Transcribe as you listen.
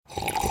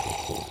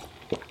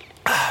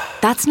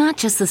That's not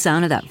just the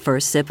sound of that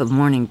first sip of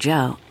Morning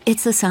Joe.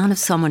 It's the sound of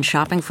someone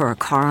shopping for a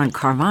car on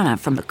Carvana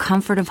from the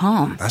comfort of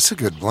home. That's a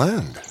good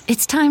blend.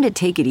 It's time to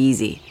take it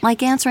easy,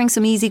 like answering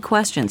some easy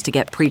questions to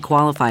get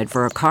pre-qualified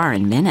for a car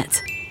in minutes.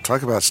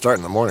 Talk about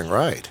starting the morning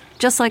right.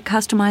 Just like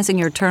customizing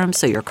your terms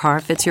so your car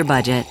fits your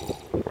budget.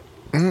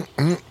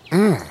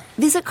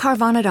 Visit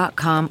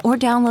Carvana.com or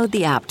download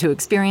the app to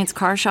experience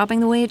car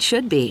shopping the way it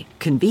should be.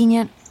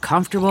 Convenient,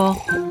 comfortable.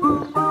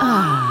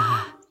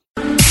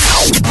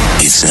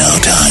 It's now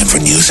time for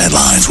news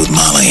headlines with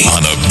Molly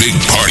on a big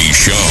party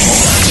show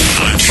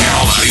on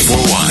Channel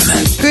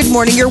 94.1. Good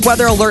morning. Your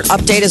weather alert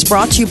update is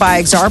brought to you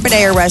by Exarban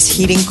ARS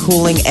Heating,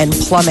 Cooling, and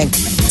Plumbing.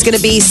 It's going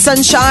to be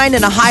sunshine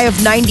and a high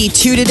of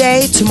 92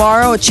 today.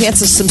 Tomorrow, a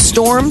chance of some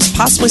storms,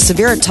 possibly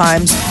severe at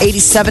times.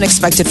 87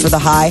 expected for the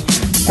high.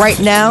 Right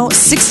now,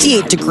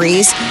 68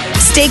 degrees.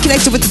 Stay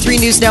connected with the 3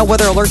 News Now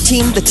Weather Alert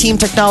Team, the team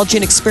technology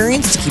and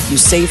experience to keep you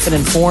safe and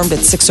informed at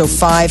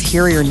 6:05.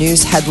 Here are your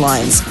news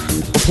headlines.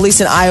 Well,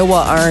 police in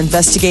Iowa are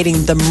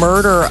investigating the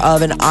murder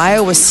of an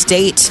Iowa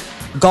State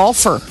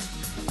golfer,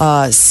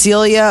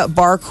 Celia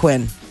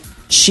Barquin.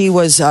 She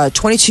was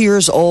 22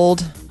 years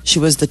old. She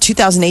was the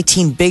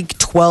 2018 Big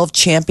 12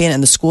 champion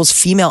and the school's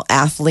female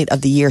athlete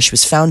of the year. She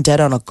was found dead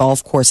on a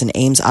golf course in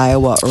Ames,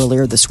 Iowa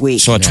earlier this week.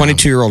 So a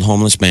 22-year-old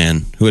homeless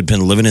man who had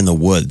been living in the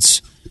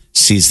woods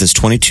sees this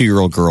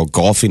 22-year-old girl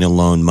golfing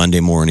alone Monday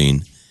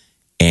morning.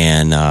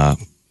 And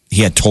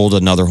he had told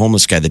another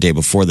homeless guy the day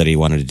before that he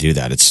wanted to do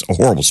that. It's a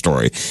horrible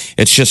story.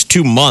 It's just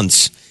 2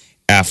 months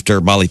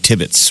after Molly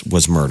Tibbetts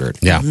was murdered.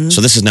 Yeah.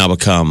 So this has now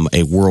become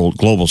a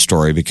global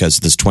story because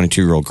this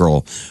 22-year-old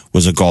girl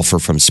was a golfer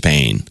from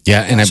Spain.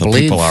 Yeah, and I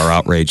believe people are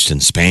outraged in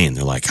Spain.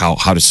 They're like, how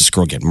does this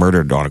girl get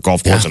murdered on a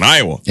golf course in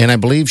Iowa? And I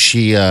believe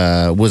she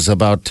was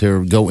about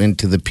to go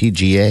into the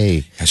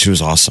PGA. Yeah, she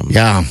was awesome.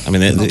 Yeah. I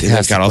mean,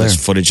 they've got all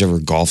this footage of her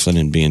golfing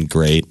and being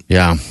great.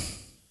 Yeah.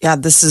 Yeah,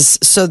 this is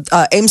so.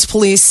 Ames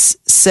police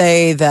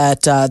say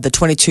that the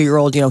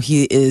 22-year-old,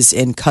 he is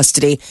in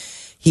custody.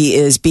 He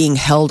is being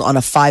held on a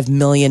 $5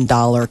 million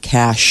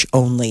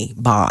cash-only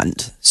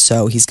bond.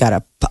 So he's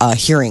got a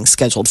hearing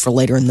scheduled for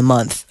later in the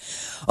month.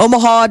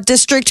 Omaha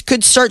District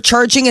could start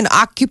charging an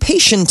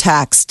occupation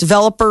tax.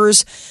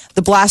 Developers,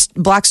 the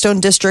Blackstone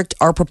District,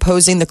 are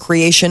proposing the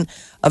creation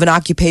of an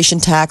occupation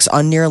tax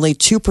on nearly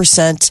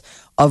 2%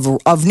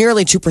 of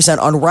nearly 2%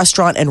 on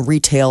restaurant and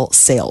retail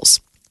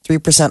sales,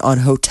 3% on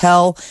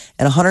hotel,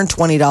 and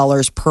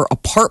 $120 per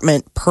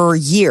apartment per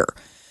year.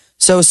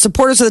 So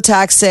supporters of the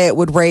tax say it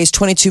would raise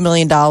 $22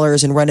 million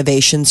in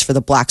renovations for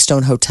the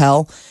Blackstone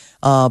Hotel.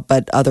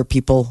 But other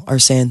people are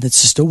saying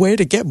it's just a way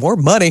to get more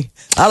money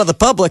out of the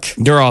public.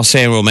 They're all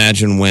saying, well,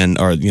 imagine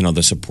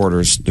the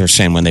supporters, they're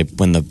saying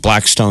when the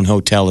Blackstone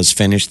Hotel is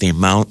finished, the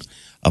amount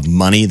of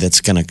money that's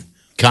going to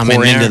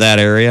pour into that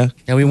area.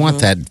 Yeah, we want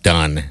that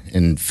done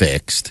and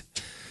fixed.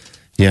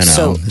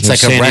 So it's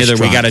like a restaurant either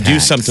we got to do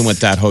tax. something with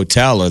that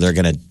hotel or they're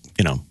going to,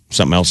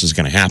 something else is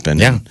going to happen.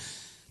 Yeah. And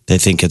they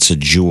think it's a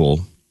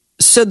jewel.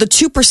 So the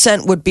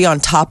 2% would be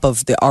on top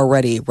of the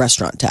already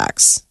restaurant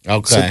tax.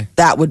 Okay. So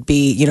that would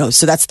be,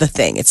 so that's the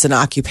thing. It's an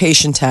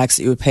occupation tax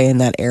that you would pay in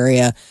that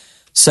area.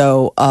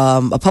 So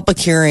a public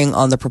hearing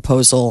on the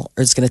proposal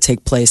is going to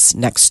take place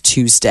next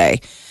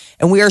Tuesday.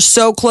 And we are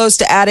so close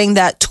to adding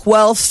that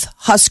 12th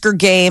Husker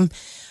game,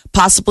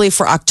 possibly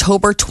for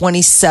October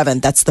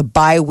 27th. That's the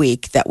bye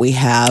week that we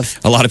have.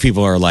 A lot of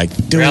people are like,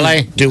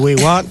 Really? Do we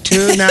want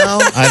to now?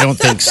 I don't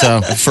think so.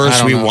 At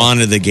first, we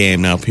wanted the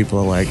game. Now people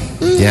are like,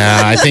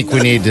 Yeah, I think we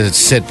need to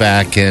sit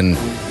back and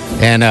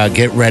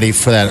get ready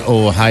for that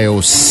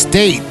Ohio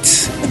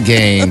State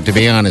game, to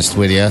be honest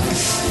with you.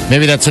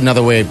 Maybe that's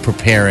another way of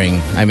preparing.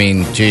 I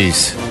mean,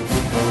 geez.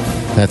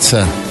 That's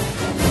a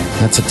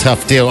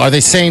tough deal. Are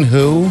they saying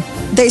who?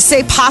 They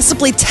say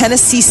possibly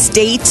Tennessee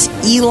State,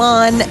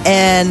 Elon,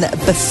 and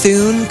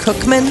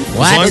Bethune-Cookman. as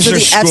long as Those are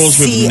there's the schools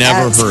we've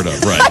never FCS. heard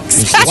of, right?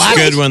 It's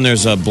good when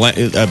there's a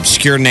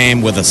obscure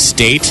name with a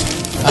state.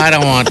 I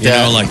don't want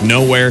that. Like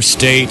Nowhere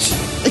State.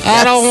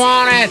 I don't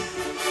want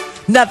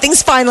it.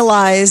 Nothing's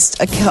finalized,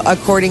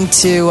 according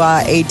to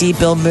AD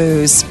Bill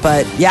Moose.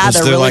 But yeah, Is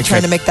they're there really like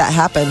trying a- to make that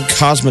happen.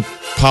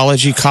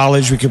 Cosmetology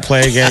college we could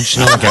play against,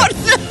 like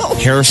a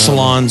hair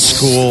salon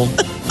school.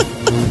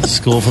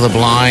 School for the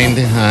blind.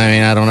 I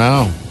mean, I don't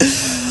know.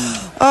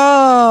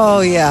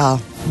 Oh, yeah.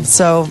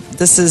 So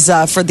this is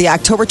for the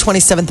October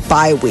 27th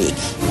bye week.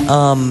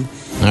 All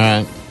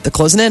right. They're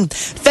closing in.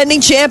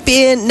 Defending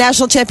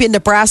national champion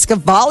Nebraska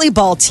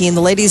volleyball team.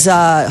 The ladies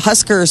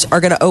Huskers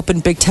are going to open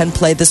Big Ten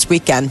play this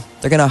weekend.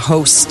 They're going to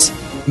host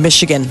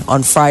Michigan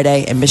on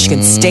Friday and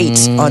Michigan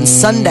State on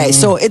Sunday.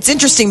 So it's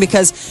interesting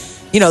because,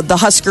 the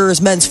Huskers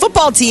men's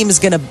football team is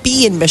going to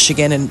be in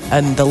Michigan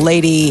and the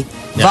lady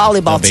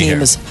volleyball they'll be team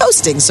here. is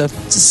hosting. So it's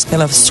just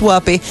kind of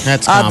swappy.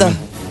 That's common.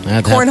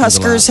 That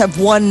Cornhuskers happens a lot. have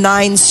won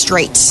 9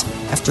 straight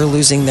after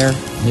losing their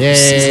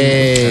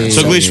Yay.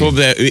 So, Gleesh will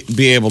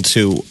be able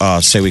to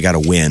say we got a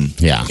win.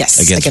 Yeah. Yes,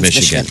 Against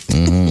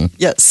Michigan.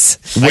 Yes.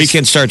 We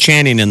can start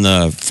chanting in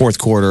the fourth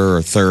quarter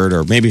or third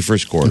or maybe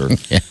first quarter.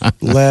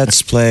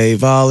 Let's play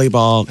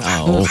volleyball.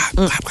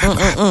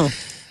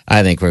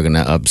 I think we're going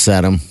to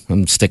upset them.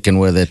 I'm sticking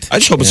with it. I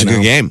just hope it's a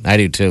good game. I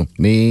do too.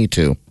 Me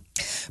too.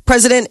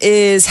 President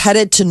is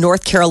headed to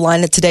North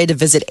Carolina today to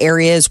visit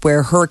areas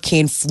where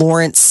Hurricane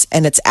Florence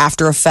and its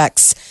after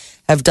effects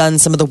have done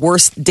some of the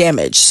worst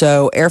damage.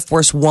 So Air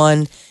Force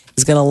One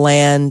is going to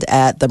land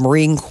at the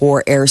Marine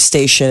Corps Air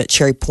Station at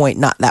Cherry Point,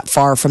 not that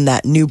far from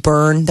that new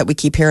burn that we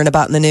keep hearing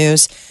about in the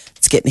news.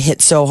 It's getting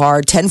hit so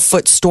hard.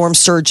 10-foot storm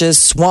surges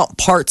swamp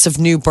parts of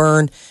New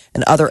Bern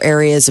and other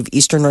areas of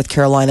eastern North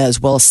Carolina as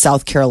well as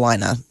South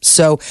Carolina.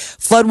 So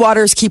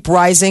floodwaters keep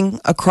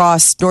rising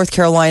across North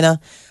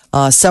Carolina.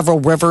 Several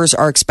rivers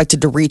are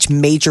expected to reach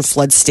major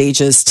flood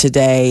stages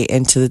today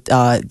into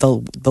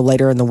the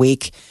later in the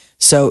week.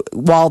 So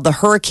while the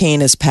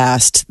hurricane is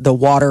passed, the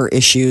water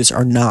issues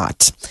are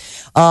not.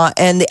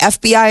 And the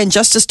FBI and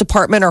Justice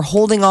Department are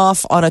holding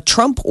off on a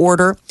Trump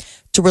order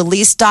to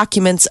release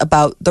documents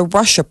about the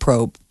Russia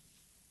probe.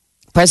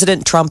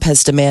 President Trump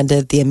has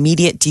demanded the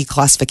immediate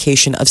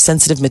declassification of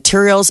sensitive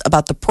materials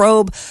about the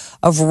probe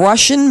of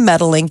Russian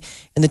meddling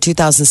in the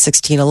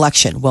 2016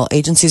 election. Well,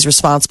 agencies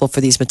responsible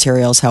for these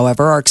materials,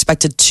 however, are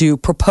expected to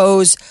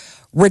propose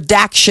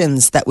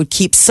redactions that would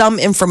keep some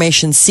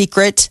information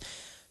secret.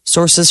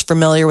 Sources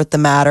familiar with the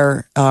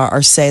matter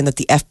are saying that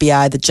the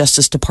FBI, the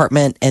Justice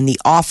Department, and the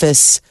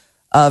Office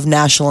of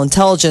National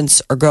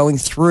Intelligence are going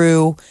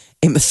through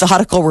a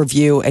methodical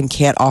review and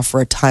can't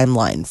offer a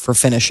timeline for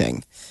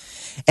finishing.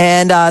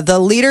 And the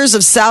leaders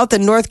of South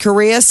and North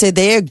Korea say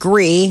they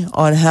agree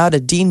on how to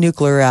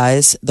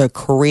denuclearize the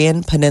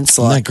Korean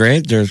Peninsula. Isn't that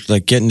great? They're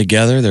like getting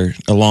together. They're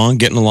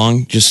getting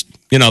along. Just,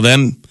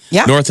 them,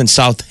 North and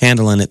South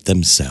handling it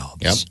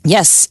themselves. Yep.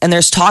 Yes. And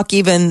there's talk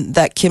even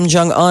that Kim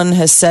Jong-un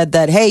has said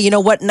that, hey, you know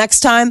what? Next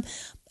time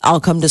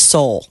I'll come to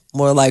Seoul.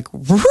 We're like,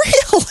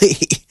 really?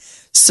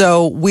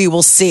 So we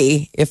will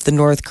see if the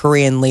North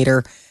Korean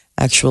leader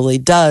actually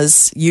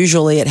does.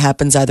 Usually it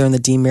happens either in the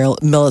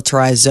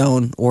demilitarized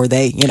zone or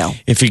they,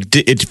 If he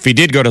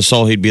did go to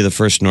Seoul, he'd be the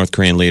first North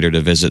Korean leader to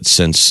visit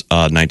since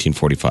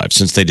 1945,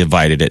 since they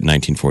divided it in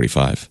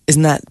 1945.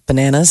 Isn't that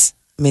bananas?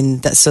 I mean,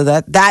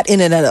 that in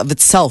and of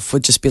itself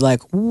would just be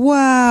like,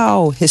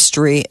 wow,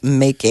 history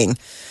making.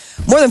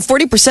 More than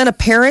 40% of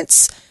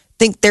parents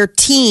think their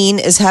teen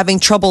is having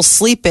trouble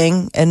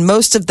sleeping, and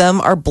most of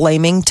them are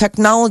blaming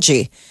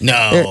technology.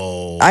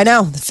 I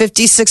know.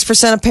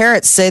 56% of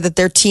parents say that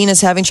their teen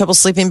is having trouble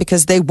sleeping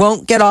because they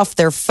won't get off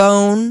their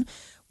phone,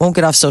 won't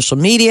get off social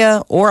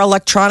media or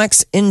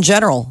electronics in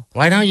general.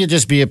 Why don't you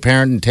just be a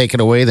parent and take it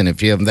away then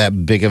if you have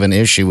that big of an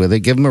issue with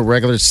it? Give them a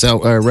regular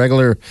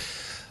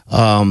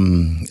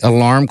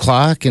alarm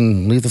clock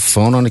and leave the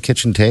phone on the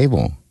kitchen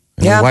table.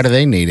 I mean, why do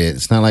they need it?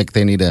 It's not like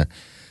they need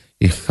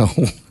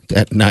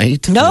at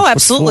night. No,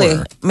 absolutely.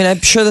 I mean, I'm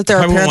sure that there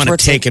are I parents want where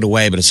to take it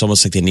away, but it's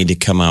almost like they need to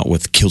come out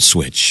with kill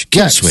switch.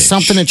 Kill switch.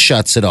 Something that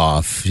shuts it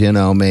off,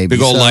 maybe.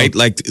 Big old light,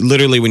 like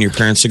literally when your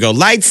parents would go,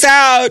 lights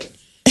out.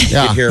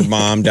 Yeah. You'd hear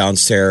mom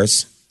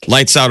downstairs.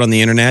 Lights out on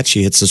the internet.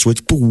 She hits the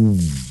switch. Boom.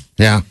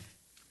 Yeah.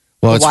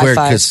 Well, it's weird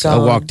Wi-Fi's because I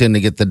gone. walked in to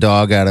get the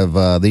dog out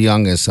of the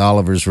youngest,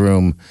 Oliver's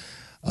room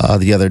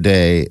the other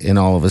day, and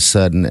all of a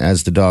sudden,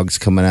 as the dog's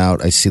coming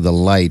out, I see the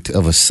light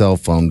of a cell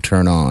phone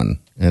turn on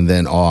and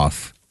then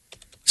off.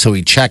 So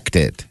he checked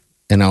it,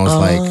 and I was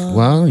like,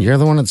 well, you're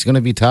the one that's going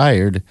to be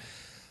tired.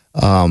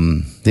 I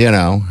mean,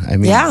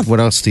 what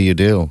else do you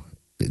do?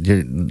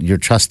 You're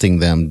trusting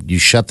them. You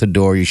shut the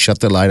door, you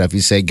shut the light off, you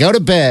say, go to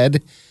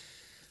bed.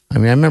 I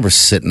mean, I remember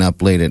sitting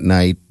up late at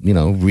night,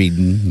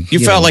 reading. You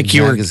felt like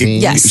you were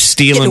Yes.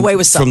 stealing Getting away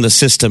with something. from the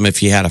system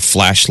if you had a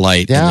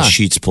flashlight and the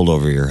sheets pulled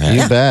over your head.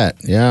 You bet,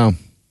 yeah.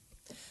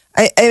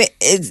 I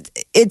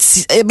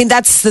mean,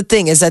 that's the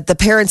thing is that the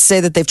parents say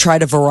that they've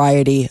tried a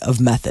variety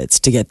of methods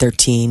to get their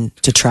teen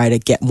to try to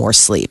get more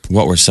sleep.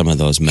 What were some of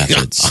those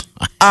methods?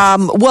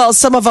 Well,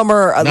 some of them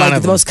are like the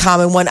them. most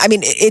common one. I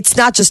mean, it's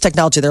not just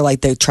technology. They're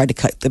like, they tried to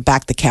cut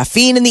back the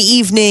caffeine in the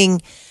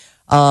evening.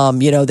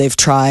 They've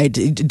tried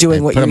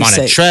doing what Put you them on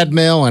say. a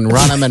treadmill and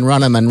run them and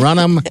run them and run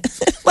them.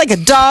 Like a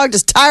dog,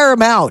 just tire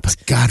them out.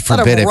 God Let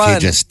 'em forbid if you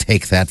run. just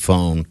take that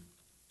phone.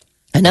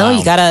 I know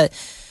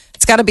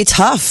it's gotta be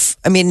tough.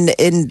 I mean,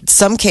 in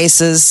some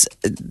cases,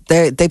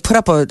 they put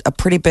up a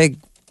pretty big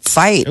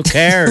fight. Who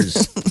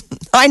cares?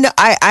 I know.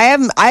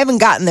 I haven't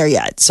gotten there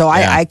yet, so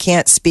I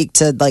can't speak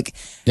to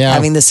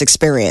having this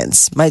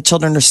experience. My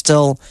children are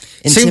still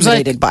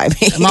intimidated by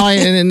me. Molly,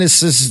 and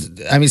this is,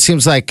 it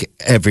seems like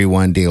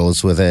everyone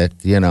deals with it,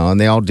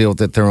 and they all deal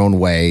with it their own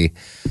way.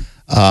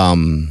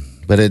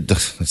 But it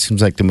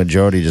seems like the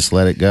majority just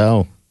let it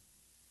go.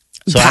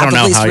 So I don't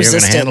know police how you're going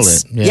to handle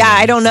resistance. it. Yeah,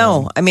 I don't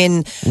know. I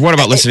mean, What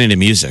about listening to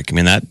music? I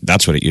mean,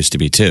 that's what it used to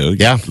be too.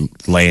 Yeah.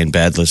 Lay in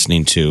bed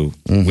listening to,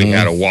 we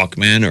had a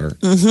Walkman or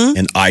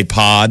an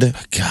iPod.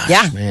 Gosh,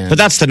 Yeah. man. But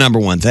that's the number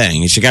one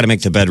thing is you got to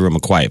make the bedroom a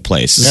quiet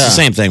place. It's Yeah. the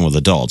same thing with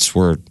adults.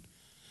 We're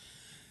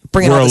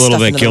bringing a all this little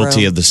stuff bit into the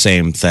guilty room. of the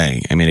same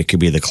thing. I mean, it could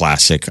be the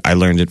classic. I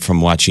learned it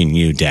from watching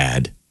you,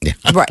 Dad.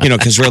 Right. You know,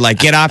 because we're like,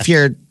 get off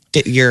your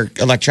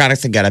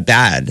electronics and get a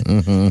bed.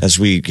 As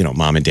we,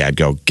 Mom and Dad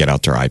go get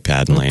out their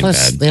iPad and lay in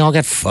Plus, bed. they all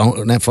got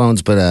not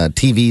phones, but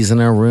TVs in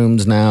their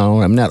rooms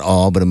now. I mean, not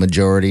all, but a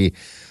majority.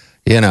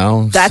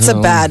 That's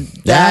so, that is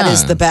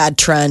yeah. the bad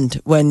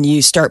trend when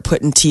you start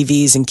putting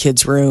TVs in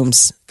kids'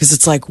 rooms because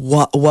it's like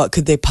what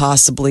could they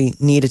possibly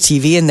need a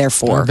TV in there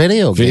for? Or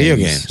video Video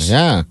games. games.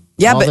 Yeah.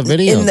 Yeah, All but the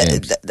video in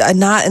games.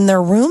 not in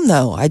their room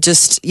though. I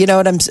just, you know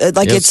what I'm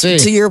like. You'll It's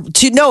see.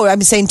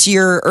 I'm saying to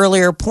your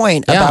earlier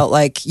point Yeah. about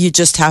like you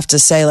just have to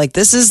say like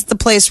this is the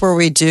place where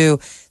we do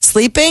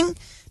sleeping,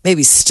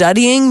 maybe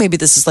studying, maybe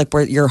this is like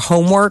where your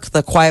homework,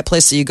 the quiet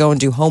place that you go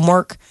and do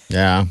homework.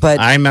 Yeah. But-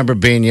 I remember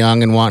being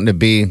young and wanting to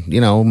be,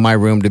 my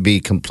room to be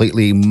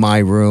completely my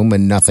room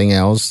and nothing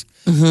else.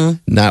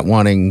 Mm-hmm. Not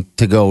wanting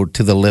to go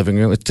to the living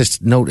room. It's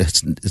just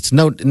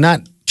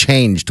not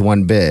changed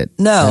one bit.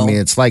 No. I mean,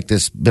 it's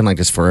been like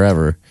this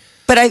forever.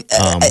 But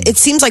it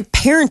seems like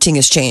parenting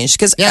has changed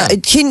because Yeah.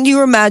 can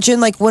you imagine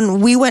like when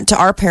we went to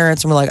our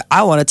parents and we're like,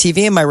 I want a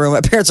TV in my room.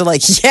 My parents are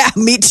like, yeah,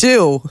 me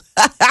too.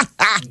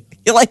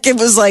 Like it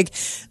was like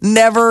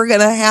never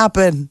gonna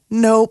happen.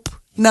 Nope,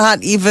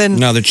 not even.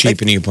 No, they're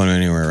cheap and you can put them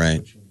anywhere,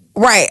 right?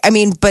 Right. I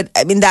mean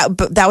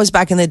that was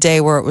back in the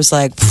day where it was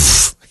like,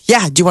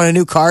 yeah. Do you want a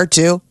new car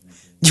too?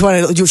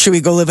 Should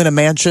we go live in a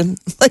mansion?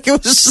 Like it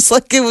was just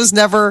like it was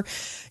never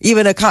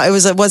even it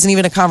wasn't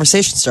even a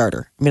conversation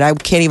starter. I mean, I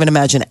can't even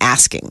imagine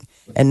asking.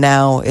 And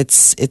now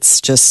it's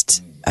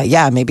just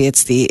maybe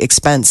it's the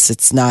expense.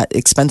 It's not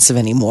expensive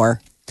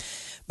anymore.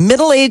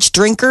 Middle-aged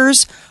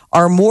drinkers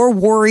are more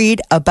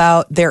worried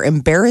about their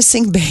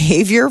embarrassing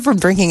behavior from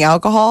drinking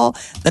alcohol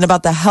than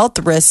about the health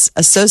risks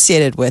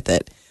associated with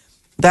it.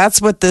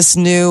 That's what this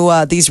new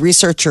these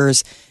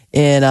researchers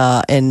in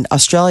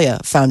Australia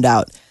found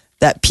out.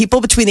 That people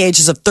between the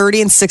ages of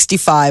 30 and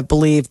 65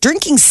 believe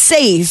drinking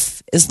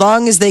safe as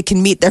long as they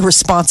can meet their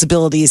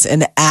responsibilities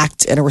and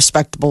act in a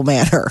respectable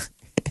manner.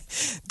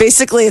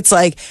 Basically, it's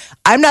like,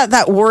 I'm not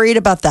that worried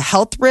about the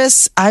health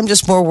risks. I'm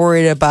just more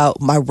worried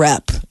about my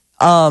rep.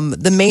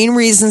 The main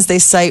reasons they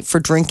cite for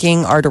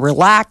drinking are to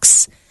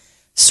relax,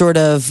 sort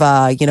of,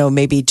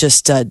 maybe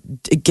just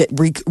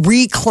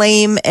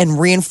reclaim and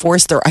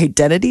reinforce their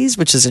identities,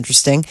 which is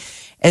interesting.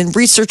 And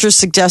researchers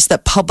suggest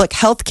that public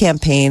health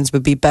campaigns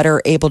would be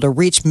better able to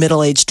reach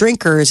middle-aged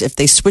drinkers if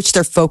they switch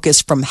their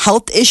focus from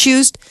health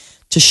issues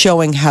to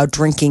showing how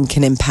drinking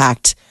can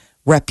impact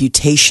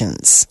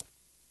reputations.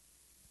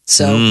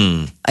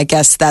 So I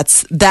guess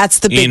that's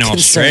the big In concern.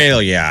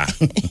 Australia.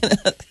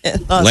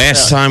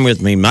 Last time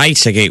with me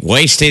mates, I get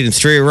wasted and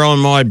threw around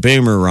my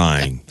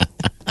boomerang.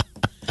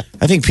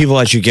 I think people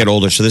as you get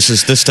older, so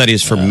this study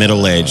is for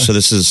middle age. So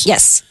this is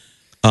Yes,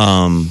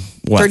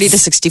 what? 30 to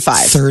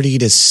 65. 30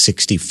 to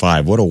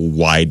 65. What a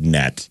wide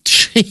net.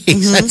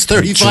 Jeez, that's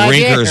 35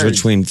 Drinkers years.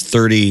 between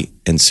 30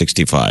 and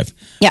 65.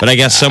 Yeah. But I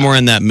guess somewhere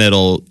in that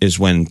middle is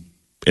when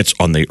it's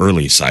on the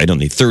early side, on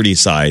the 30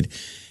 side,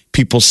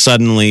 people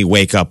suddenly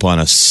wake up on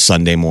a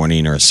Sunday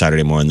morning or a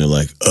Saturday morning. They're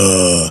like,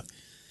 ugh.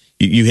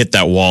 You hit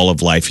that wall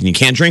of life and you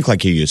can't drink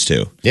like you used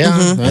to. Yeah,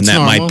 that's And that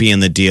normal. might be in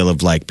the deal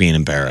of like being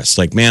embarrassed.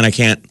 Like, man,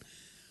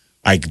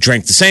 I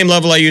drank the same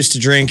level I used to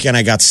drink and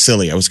I got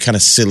silly. I was kind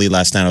of silly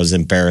last night. I was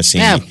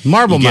embarrassing. Yeah,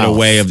 marble you get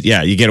mouth.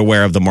 you get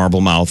aware of the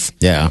marble mouth.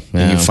 Yeah,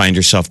 And yeah. you find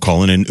yourself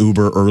calling an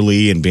Uber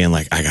early and being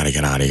like, I got to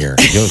get out of here.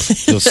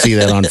 You'll see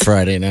that on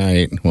Friday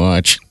night.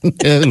 Watch.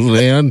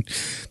 Leon.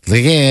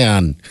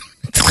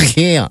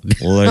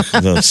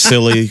 The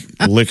silly,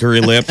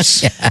 lickery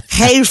lips.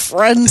 Hey,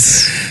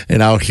 friends.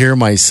 And I'll hear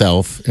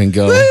myself and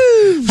go,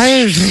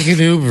 I take an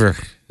Uber.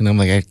 And I'm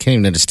like, I can't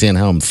even understand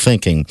how I'm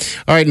thinking.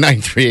 All right,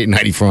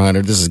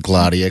 938-9400. This is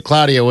Claudia.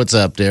 Claudia, what's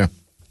up, dear?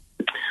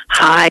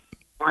 Hi,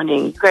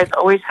 morning. You guys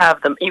always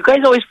have them. You guys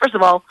always, first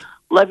of all,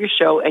 love your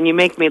show, and you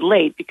make me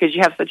late because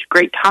you have such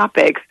great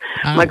topics.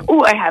 I'm like,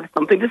 oh, I have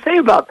something to say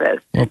about this.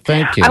 Well,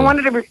 thank you. I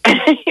wanted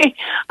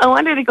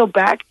to go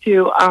back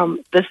to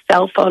the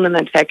cell phone and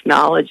the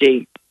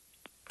technology.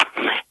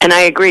 And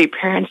I agree,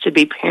 parents should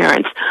be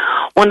parents.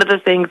 One of the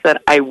things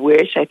that I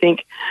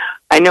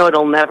know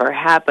it'll never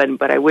happen,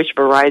 but I wish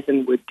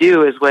Verizon would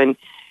do is when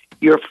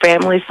your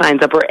family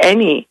signs up, or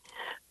any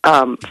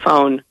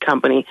phone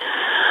company,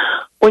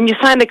 when you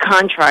sign the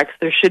contracts,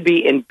 there should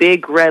be in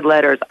big red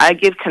letters, I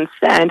give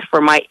consent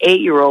for my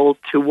 8-year-old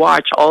to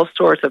watch all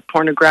sorts of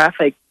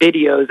pornographic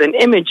videos and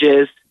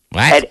images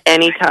What? at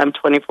any time,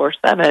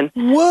 24/7.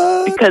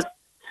 What? Because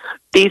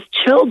these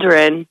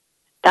children,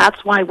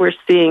 that's why we're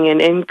seeing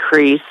an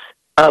increase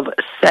of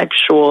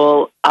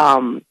sexual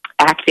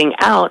acting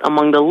out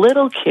among the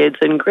little kids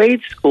in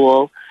grade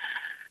school,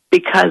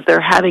 because they're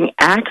having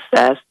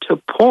access to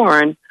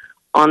porn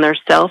on their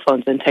cell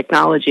phones and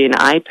technology and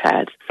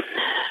iPads.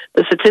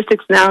 The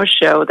statistics now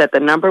show that the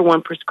number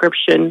one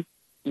prescription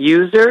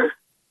user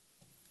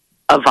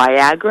of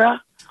Viagra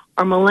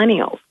are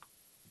millennials.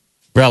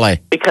 Really?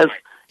 Because,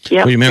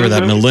 yeah. Well, you remember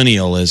that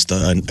millennial is,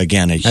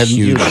 again, a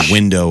huge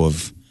window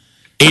of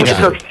age. It's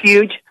a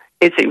huge,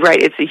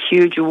 it's a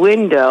huge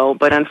window,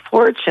 but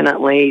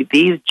unfortunately,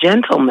 these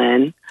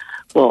gentlemen,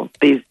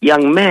 these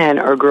young men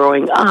are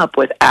growing up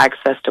with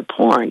access to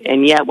porn.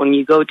 And yet, when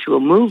you go to a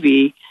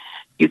movie,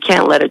 you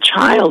can't let a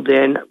child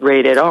in,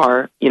 rated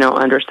R,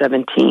 under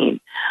 17.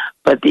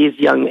 But these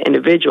young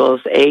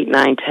individuals, 8,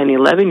 9, 10,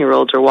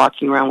 11-year-olds, are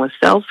walking around with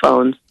cell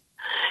phones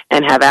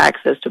and have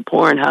access to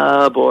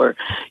Pornhub or,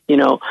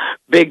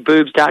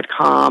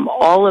 BigBoobs.com,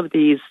 all of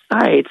these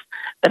sites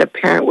that a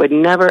parent would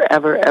never,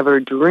 ever, ever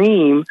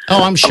dream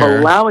I'm sure.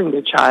 of allowing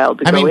the child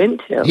to go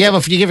into. Yeah, but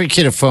if you give your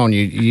kid a phone,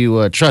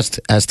 you trust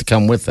has to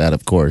come with that,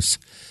 of course.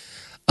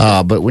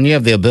 But when you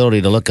have the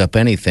ability to look up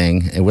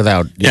anything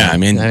without,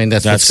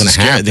 that's what's going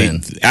to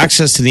happen.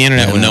 Access to the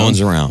internet when no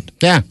one's around.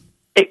 Yeah.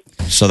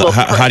 So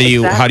how do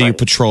you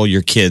patrol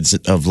your kids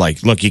of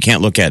look, you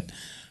can't look at,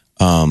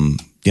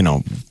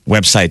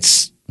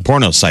 websites,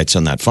 porno sites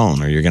on that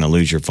phone, or you're going to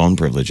lose your phone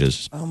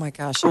privileges. Oh my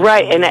gosh!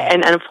 Right,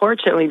 and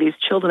unfortunately, these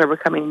children are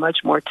becoming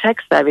much more tech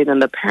savvy than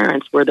the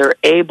parents, where they're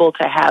able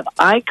to have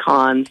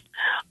icons,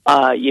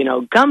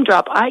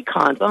 gumdrop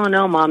icons. Oh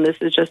no, Mom, this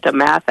is just a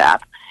math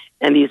app,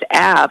 and these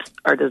apps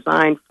are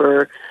designed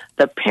for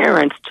the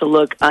parents to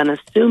look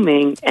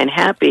unassuming and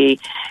happy,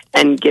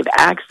 and give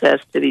access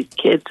to these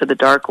kids to the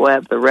dark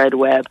web, the red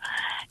web.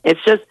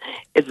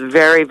 It's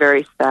very,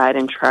 very sad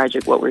and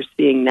tragic what we're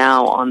seeing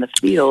now on the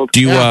field.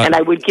 And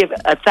I would give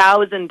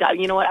 $1,000.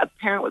 You know what? A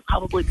parent would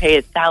probably pay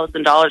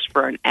 $1,000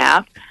 for an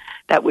app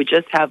that would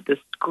just have the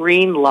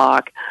screen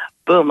lock.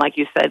 Boom, like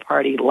you said,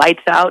 Party,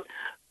 lights out.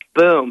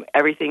 Boom,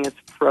 everything is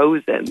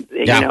frozen.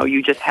 Yeah.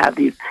 You just have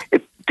these.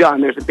 It's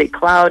done. There's a big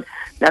cloud.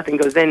 Nothing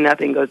goes in.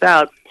 Nothing goes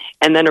out.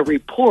 And then a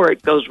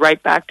report goes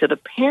right back to the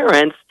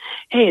parents.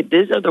 Hey,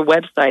 these are the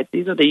websites.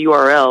 These are the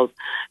URLs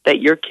that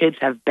your kids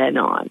have been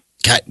on.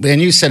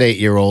 And you said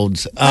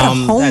 8-year-olds.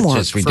 That's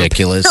just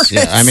ridiculous.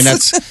 Yeah, I mean,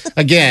 that's,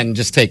 again,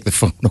 just take the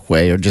phone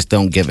away or just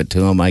don't give it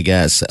to them, I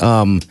guess.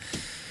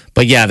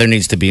 But yeah, there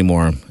needs to be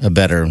a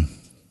better,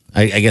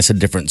 I guess, a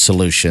different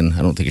solution.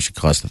 I don't think it should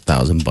cost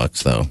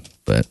 $1,000 though,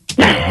 but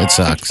it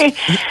sucks.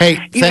 Hey,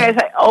 you guys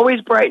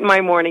always brighten my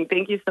morning.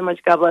 Thank you so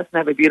much. God bless and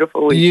have a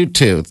beautiful week. You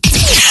too.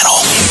 Channel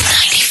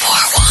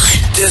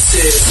 94.1. This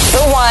is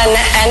the one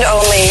and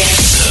only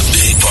The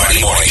Big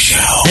Party Morning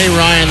Show. Hey,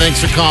 Ryan, thanks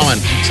for calling.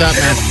 What's up,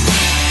 man?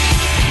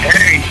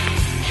 Hey.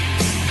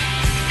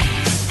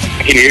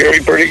 Can you hear me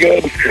pretty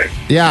good?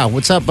 Yeah,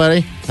 what's up,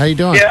 buddy? How you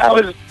doing? Yeah,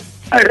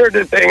 I heard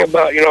the thing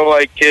about,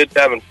 kids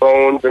having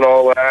phones and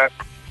all that.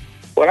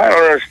 What I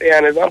don't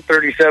understand is I'm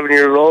 37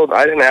 years old.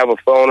 I didn't have a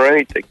phone or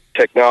any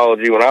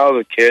technology when I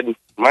was a kid.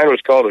 Mine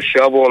was called a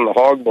shovel in the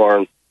hog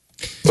barn.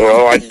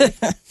 I'd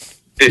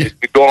be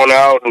going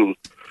out and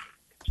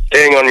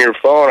staying on your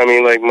phone. I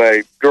mean, like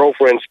my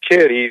girlfriend's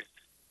kid, he's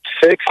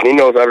 6 and he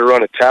knows how to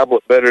run a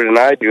tablet better than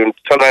I do. And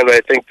sometimes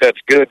I think that's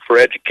good for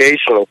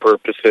educational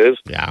purposes.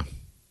 Yeah.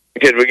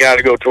 Because we got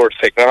to go towards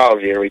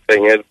technology and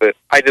everything is, but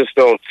I just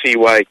don't see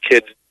why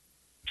kids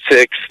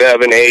 6,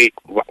 7, 8,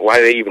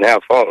 why they even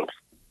have phones.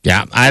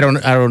 Yeah, I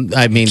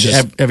mean,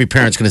 every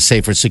parent's going to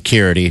say for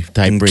security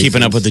type reasons.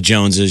 Keeping up with the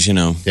Joneses,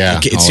 Yeah.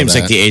 It seems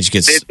like the age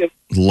gets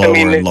lower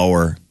and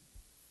lower.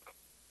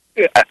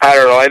 I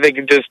don't know. I think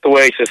it's just the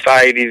way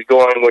society's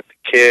going with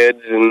the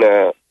kids and,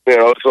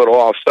 it's a little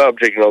off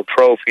subject,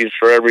 trophies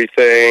for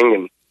everything.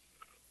 And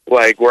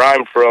like where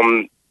I'm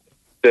from,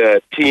 the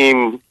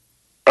team,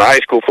 the high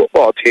school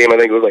football team, I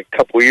think it was like a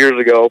couple of years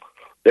ago,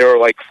 they were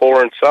like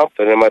 4 and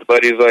something. And my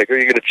buddy's like, are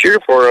you going to cheer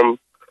for them,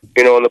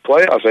 in the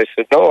playoffs? I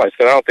said, no. I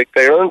said, I don't think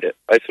they earned it.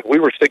 I said, we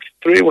were 6-3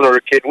 when we were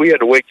a kid. We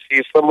had to wait to see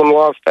if someone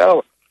lost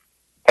out.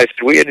 I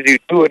said, we had to do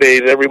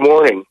 2-a-days every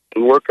morning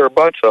and work our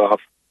butts off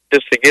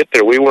just to get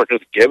there. We weren't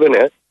just giving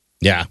it.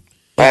 Yeah.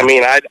 I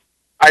mean,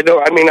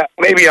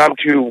 maybe I'm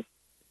too,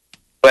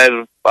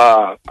 I'm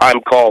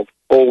called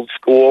old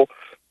school,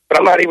 but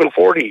I'm not even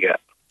 40 yet.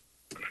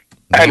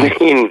 I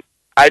mean,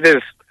 I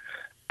just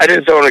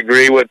don't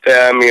agree with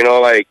them,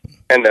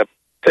 and the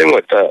thing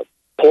with the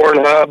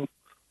Pornhub,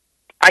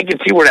 I can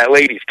see where that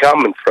lady's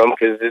coming from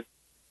because it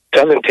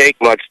doesn't take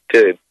much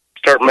to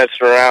start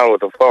messing around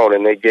with a phone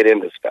and they get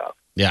into stuff.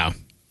 Yeah.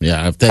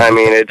 I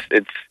mean,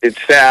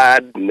 it's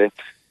sad and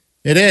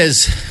it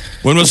is.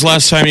 When was the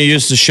last time you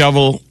used a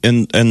shovel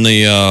in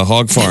the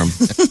hog farm?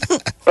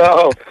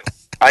 Oh,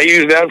 I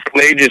used that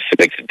from the age of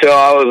 6 until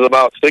I was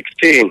about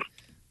 16.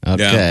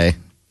 Okay. Yeah.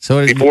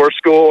 So before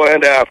school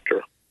and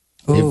after.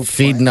 You're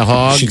feeding the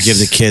hogs. You should give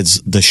the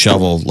kids the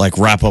shovel, like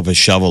wrap up a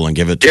shovel and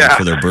give it to them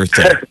for their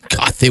birthday.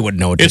 God, they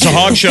wouldn't know what to It's do. a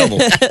hog shovel.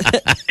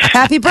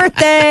 Happy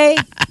birthday.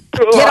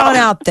 Get on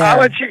out there. I'll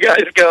let you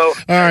guys go.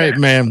 All right,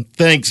 man.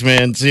 Thanks,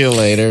 man. See you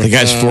later. The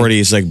guy's 40.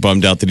 He's like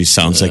bummed out that he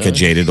sounds like a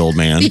jaded old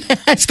man. Yeah,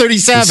 it's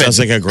 37. He sounds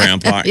like a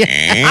grandpa.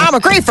 I'm a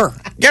griefer.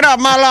 Get off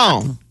my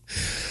lawn.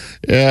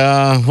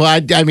 Yeah.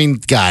 Well, I mean,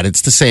 God,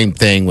 it's the same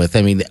thing with,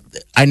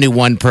 I knew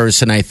one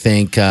person, I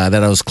think, that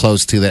I was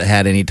close to that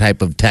had any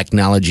type of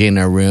technology in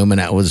their room, and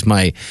that was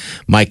my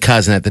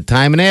cousin at the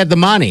time. And they had the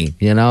money,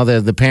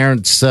 the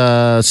parents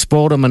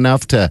spoiled him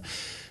enough to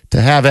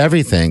have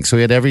everything. So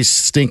he had every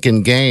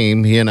stinking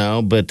game,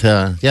 but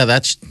yeah,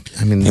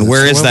 And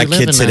where is that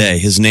kid today?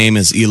 His name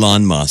is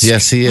Elon Musk.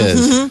 Yes, he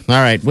is. All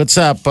right. What's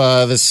up?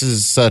 This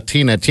is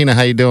Tina. Tina,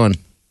 how you doing?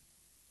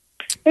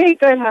 Hey,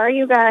 good. How are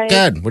you guys?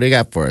 Good. What do you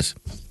got for us?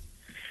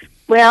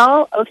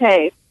 Well,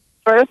 okay.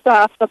 First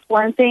off, the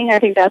porn thing, I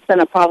think that's been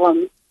a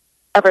problem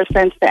ever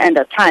since the end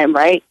of time,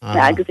 right?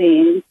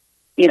 Magazines,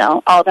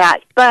 all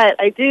that. But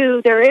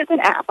there is an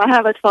app. I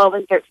have a 12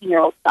 and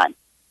 13-year-old son.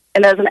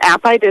 And there's an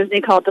app by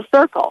Disney called The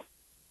Circle.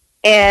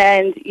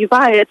 And you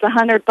buy it, it's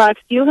 $100.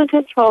 You can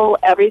control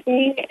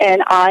everything.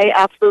 And I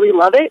absolutely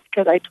love it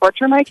because I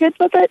torture my kids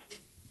with it.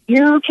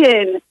 You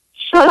can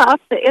shut off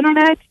the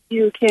internet.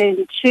 You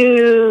can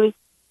choose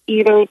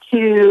either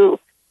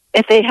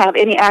if they have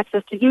any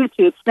access to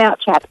YouTube,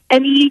 Snapchat,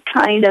 any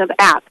kind of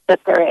app that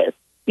there is.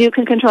 You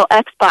can control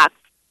Xbox,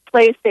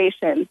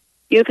 PlayStation.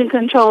 You can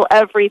control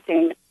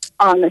everything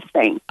on this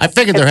thing. I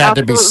figured there had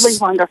to be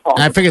wonderful.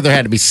 I figured there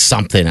had to be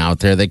something out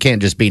there. They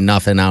can't just be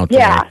nothing out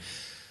there. Yeah,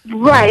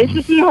 right. It's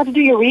just you have to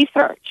do your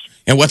research.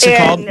 And what's it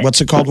called?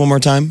 What's it called one more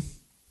time?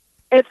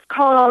 It's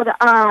called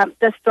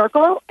The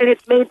Circle, and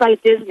it's made by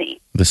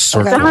Disney. The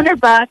Circle. It's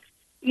 $100.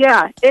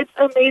 Yeah, it's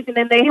amazing,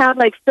 and they have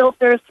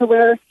filters to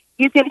where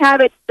you can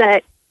have it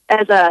set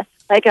as a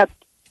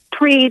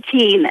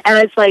pre-teen,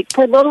 and it's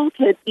for little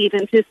kids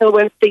even too. So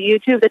with the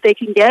YouTube that they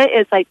can get,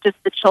 it's just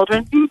the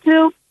children's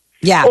YouTube.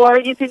 Yeah. Or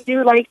you can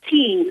do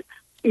teen,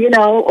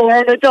 or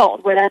an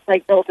adult where that's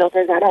no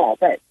filters at all.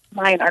 But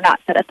mine are not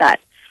set at that.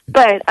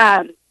 But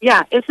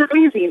yeah, it's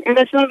amazing, and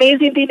it's an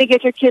amazing thing to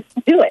get your kids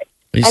to do it.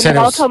 And then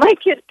I'll tell my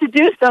kids to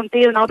do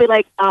something, and I'll be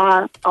like,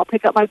 I'll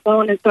pick up my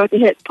phone and start to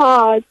hit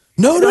pause.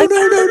 No.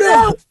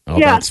 Oh,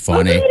 yeah, that's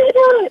funny.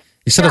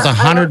 You said it's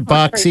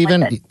 $100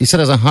 even? You said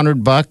it's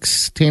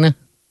 $100, Tina?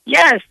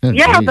 Yes. Oh,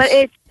 yeah, geez. but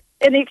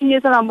and you can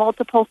use it on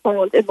multiple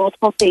phones and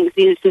multiple things.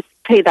 You just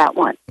pay that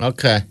one.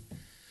 Okay.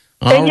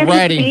 Then you can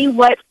Alrighty. see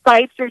what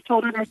sites your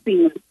children are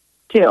seeing,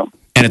 too.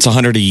 And it's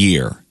 $100 a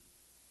year.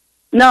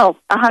 No,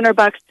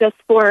 $100 just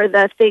for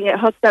the thing. It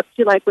hooks up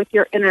to with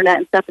your internet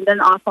and stuff, and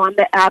then also on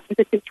the app you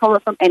can control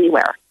it from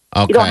anywhere.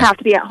 Okay. You don't have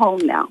to be at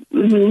home now.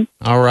 Mm-hmm.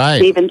 All right.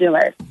 To even do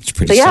it. It's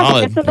pretty So,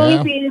 solid. it's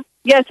amazing.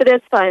 Yes, it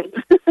is fun.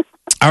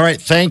 All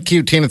right. Thank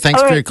you, Tina.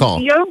 Thanks for your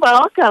call. You're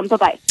welcome.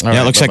 Bye-bye.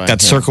 It looks like that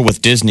Circle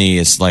with Disney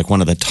is one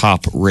of the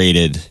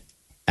top-rated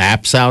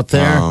apps out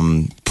there.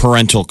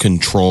 Parental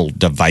control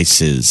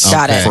devices.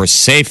 Got it. For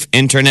safe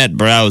internet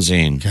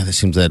browsing. God, that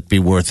seems to be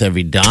worth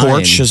every dime.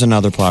 Torch is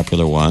another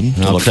popular one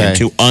to look Okay.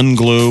 into.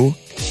 Unglue,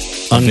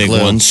 a big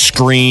one.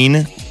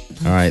 Screen.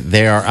 All right,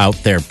 they are out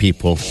there,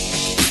 people.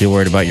 If you're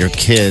worried about your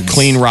kids.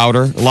 Clean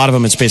Router. A lot of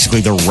them, it's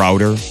basically the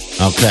router.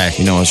 Okay.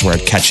 Is where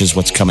it catches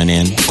what's coming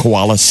in.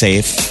 Koala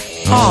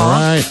Safe. All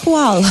right.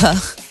 Koala.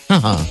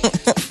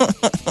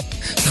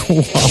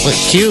 Koala,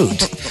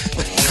 cute.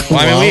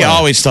 Well, we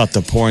always thought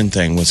the porn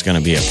thing was going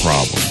to be a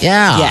problem.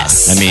 Yeah.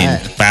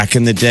 Yes. Back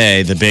in the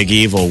day, the big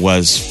evil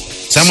was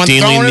Someone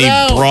stealing throwing it the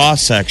out. bra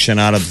section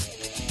out of,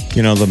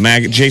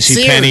 the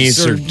J.C.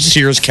 Penney's or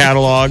Sears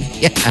catalog.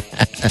 Yeah.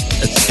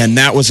 And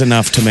that was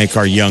enough to make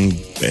our young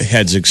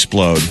heads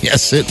explode.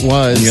 Yes, it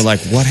was. And you're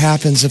like, what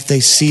happens if they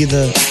see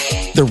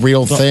the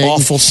real thing?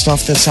 awful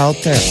stuff that's out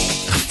there?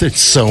 There's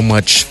so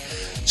much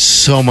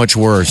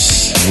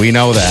worse. We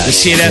know that. You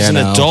see it as an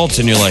adult,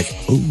 and you're like,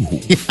 ooh.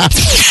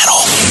 Channel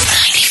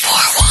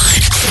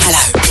 94.1. Hello.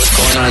 What's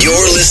going on?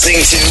 You're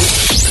listening to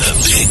the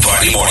Big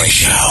Party Morning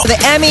Show. The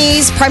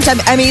Emmys, primetime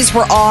Emmys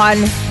were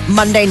on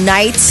Monday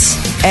night,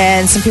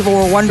 and some people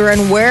were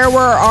wondering where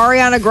were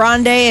Ariana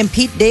Grande and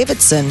Pete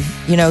Davidson.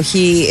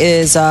 He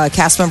is a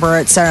cast member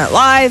at Saturday Night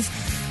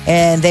Live,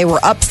 and they were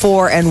up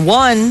for and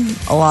won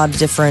a lot of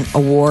different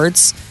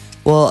awards.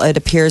 Well, it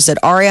appears that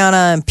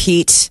Ariana and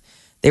Pete,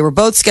 they were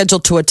both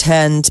scheduled to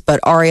attend,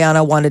 but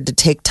Ariana wanted to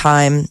take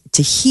time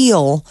to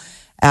heal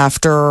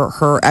after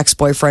her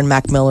ex-boyfriend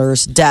Mac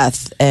Miller's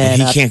death.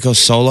 And he can't go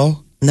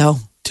solo? No.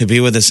 To be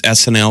with his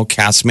SNL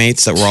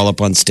castmates that were all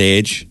up on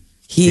stage?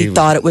 He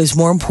thought it was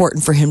more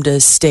important for him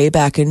to stay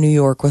back in New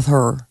York with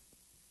her.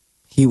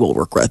 He will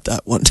regret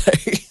that one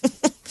day.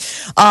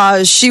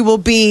 She will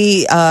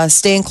be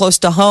staying close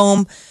to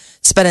home,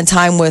 spending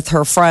time with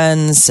her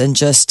friends, and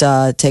just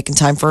taking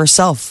time for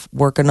herself,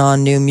 working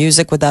on new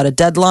music without a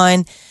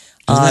deadline.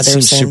 Doesn't that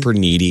seem super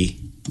needy?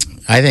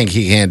 I think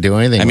he can't do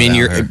anything.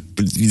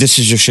 This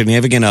is your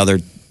significant other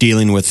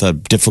dealing with a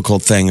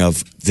difficult thing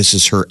of this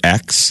is her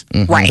ex.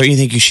 Mm-hmm. Right. Don't you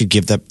think you should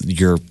give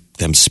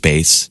them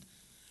space?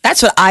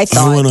 That's what I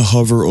thought. I want to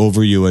hover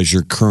over you as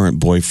your current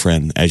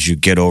boyfriend as you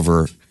get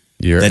over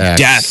Your the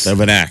ex. death of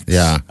an ex.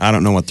 Yeah. I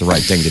don't know what the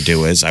right thing to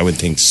do is. I would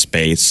think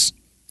space.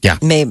 Yeah.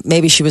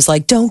 Maybe she was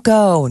like, don't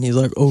go. And he's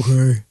like,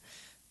 okay.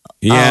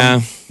 Yeah.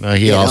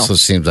 He also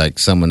seems like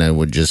someone that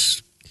would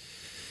just,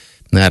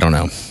 I don't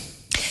know.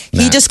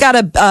 He just got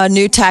a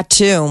new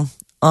tattoo.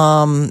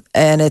 And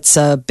it's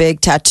a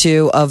big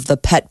tattoo of the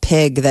pet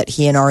pig that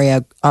he and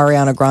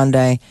Ariana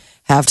Grande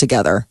have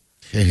together.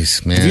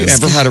 Jeez, man. Have you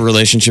ever had a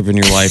relationship in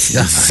your life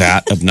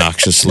that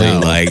obnoxiously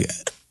like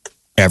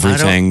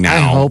everything now? I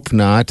hope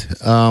not.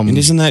 And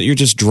isn't that you're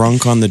just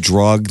drunk on the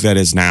drug that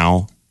is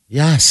now?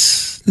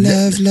 Yes.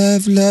 Love,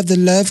 the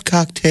love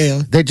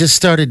cocktail. They just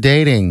started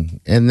dating,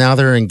 and now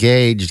they're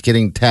engaged,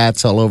 getting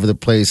tats all over the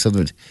place.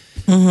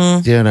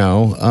 You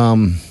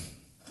know.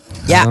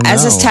 Yeah,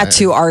 as his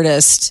tattoo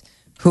artist,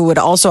 who would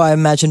also, I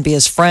imagine, be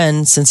his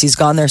friend since he's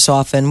gone there so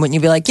often, wouldn't you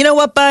be like, you know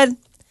what, bud?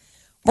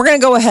 We're going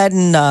to go ahead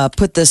and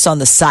put this on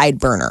the side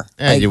burner.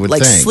 Yeah, you would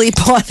think.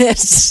 Sleep on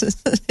it.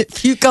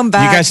 If you come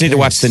back. You guys need to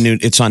watch the new,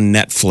 it's on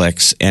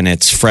Netflix, and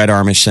it's Fred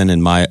Armisen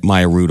and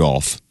Maya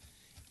Rudolph.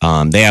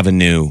 They have a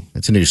new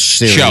series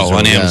show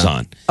on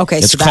Amazon. Okay,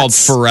 it's called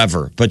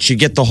Forever, but you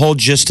get the whole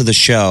gist of the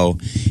show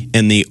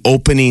in the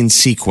opening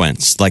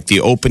sequence, like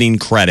the opening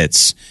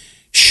credits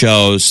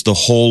shows the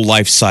whole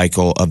life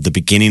cycle of the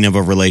beginning of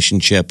a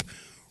relationship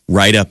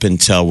right up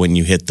until when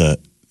you hit the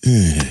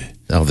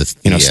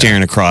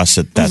staring across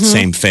at that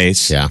same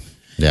face. Yeah.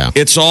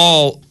 It's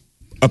all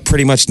a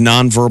pretty much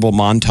nonverbal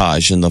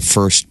montage in the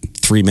first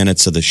 3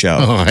 minutes of the show.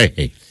 Oh,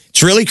 hey.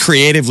 It's really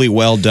creatively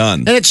well done.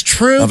 And it's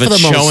true of for it the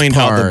most showing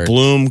part. how the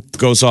bloom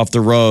goes off the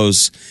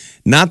rose.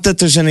 Not that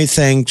there's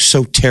anything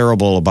so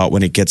terrible about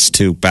when it gets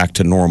back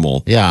to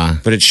normal. Yeah.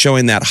 But it's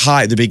showing that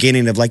high, the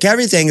beginning of like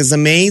everything is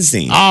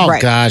amazing. Oh,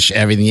 gosh,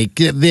 everything. You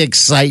get the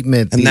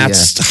excitement. And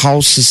that's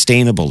how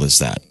sustainable is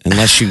that?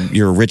 Unless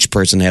you're a rich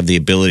person and have the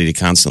ability to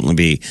constantly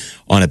be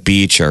on a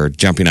beach or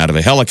jumping out of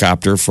a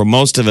helicopter. For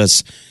most of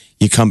us,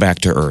 you come back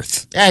to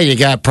Earth. Yeah, you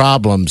got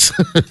problems.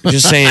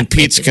 Just saying,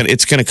 it's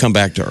going to come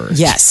back to Earth.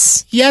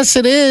 Yes. Yes,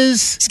 it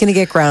is. He's going to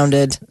get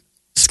grounded.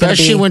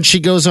 Especially when she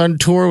goes on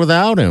tour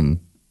without him.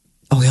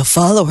 Oh, he'll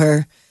follow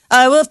her.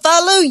 I will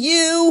follow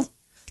you.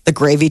 The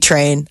gravy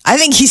train. I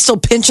think he's still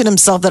pinching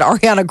himself that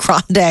Ariana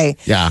Grande.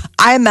 Yeah.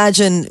 I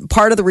imagine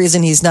part of the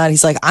reason he's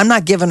like, I'm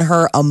not giving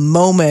her a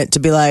moment to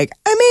be like,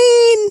 I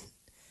mean,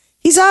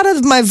 he's out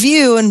of my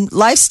view and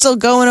life's still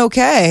going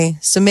okay.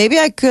 So maybe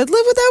I could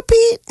live without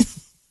Pete.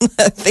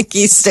 I think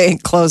he's staying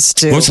close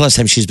to. When was the last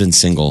time she's been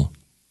single?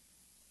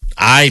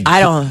 I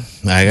don't.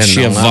 Is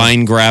she a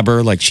vine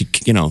grabber? Like she,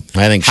 I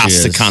think has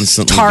she to is.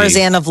 constantly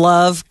Tarzan of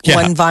love,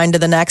 one vine to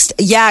the next.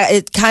 Yeah,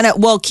 it kind of.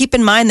 Well, keep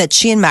in mind that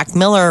she and Mac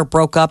Miller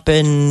broke up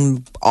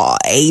in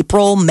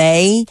April,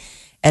 May,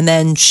 and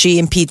then she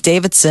and Pete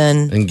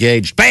Davidson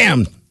engaged.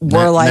 Bam.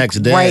 Were like next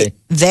day. Right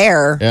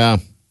there. Yeah.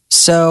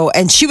 So,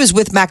 and she was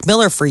with Mac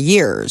Miller for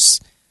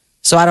years.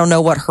 So I don't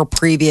know what her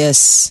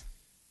previous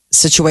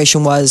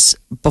situation was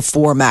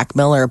before Mac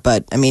Miller,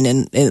 but I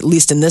mean, at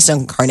least in this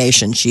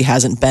incarnation, she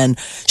hasn't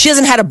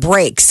had a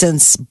break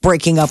since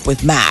breaking up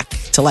with Mac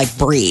to like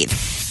breathe.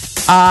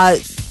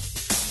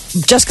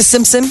 Jessica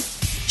Simpson,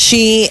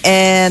 she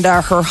and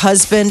her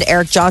husband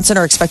Eric Johnson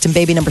are expecting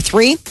baby number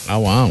 3. Oh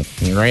wow!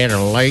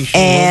 Congratulations,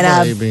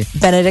 and baby.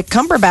 Benedict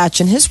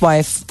Cumberbatch and his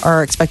wife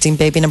are expecting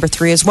baby number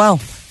 3 as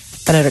well.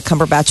 Benedict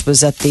Cumberbatch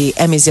was at the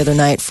Emmys the other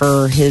night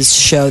for his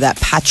show, that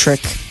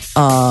Patrick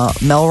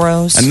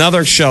Melrose.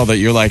 Another show that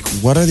you're like,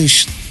 what are these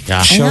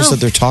shows that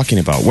they're talking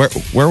about?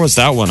 Where was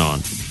that one on?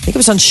 I think it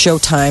was on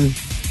Showtime.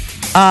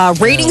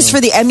 Ratings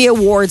for the Emmy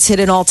Awards hit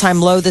an all-time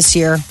low this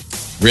year.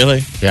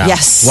 Really? Yeah.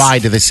 Yes. Why?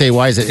 Did they say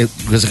why? Is it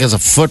because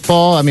of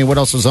football? I mean, what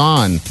else was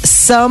on?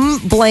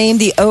 Some blame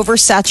the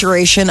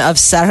oversaturation of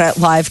Saturday Night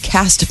Live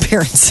cast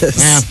appearances.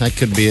 Yeah, that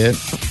could be it.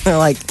 They're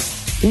like,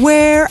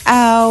 we're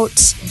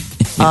out.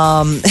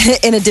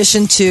 In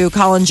addition to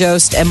Colin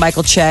Jost and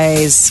Michael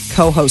Che's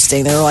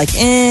co-hosting, they were like,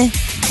 It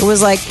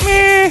was like,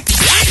 meh.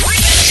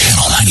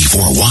 Channel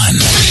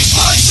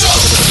 94.1.